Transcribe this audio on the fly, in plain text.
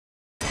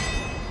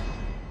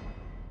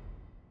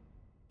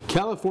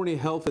California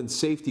Health and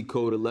Safety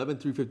Code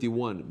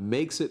 11351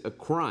 makes it a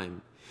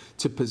crime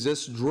to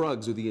possess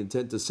drugs with the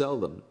intent to sell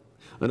them.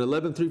 An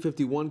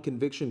 11351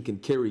 conviction can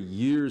carry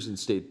years in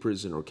state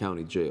prison or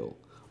county jail.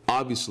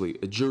 Obviously,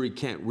 a jury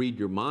can't read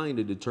your mind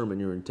to determine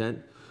your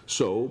intent,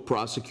 so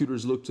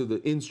prosecutors look to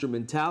the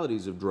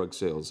instrumentalities of drug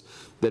sales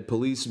that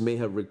police may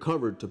have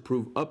recovered to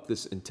prove up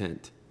this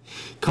intent.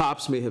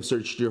 Cops may have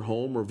searched your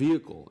home or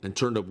vehicle and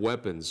turned up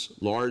weapons,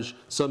 large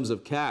sums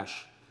of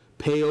cash,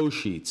 payo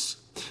sheets,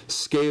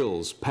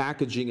 scales,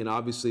 packaging, and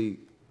obviously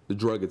the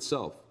drug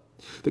itself.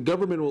 The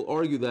government will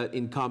argue that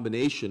in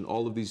combination,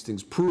 all of these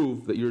things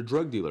prove that you're a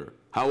drug dealer.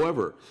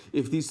 However,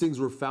 if these things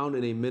were found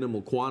in a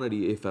minimal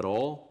quantity, if at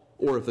all,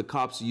 or if the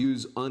cops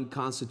use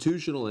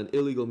unconstitutional and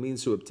illegal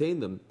means to obtain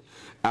them,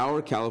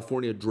 our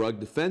California drug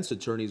defense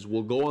attorneys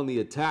will go on the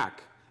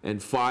attack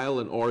and file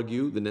and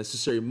argue the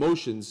necessary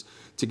motions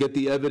to get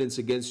the evidence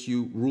against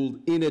you ruled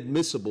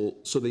inadmissible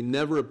so they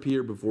never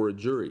appear before a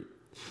jury.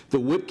 The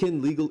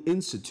Witkin Legal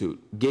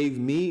Institute gave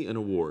me an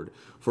award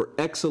for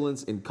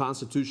excellence in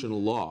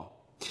constitutional law,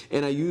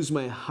 and I use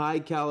my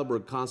high-caliber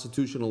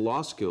constitutional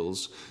law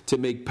skills to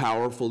make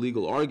powerful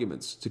legal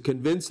arguments to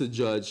convince the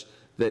judge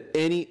that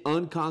any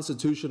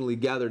unconstitutionally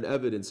gathered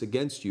evidence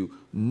against you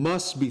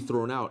must be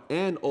thrown out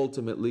and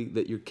ultimately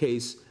that your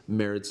case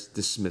merits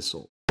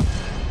dismissal.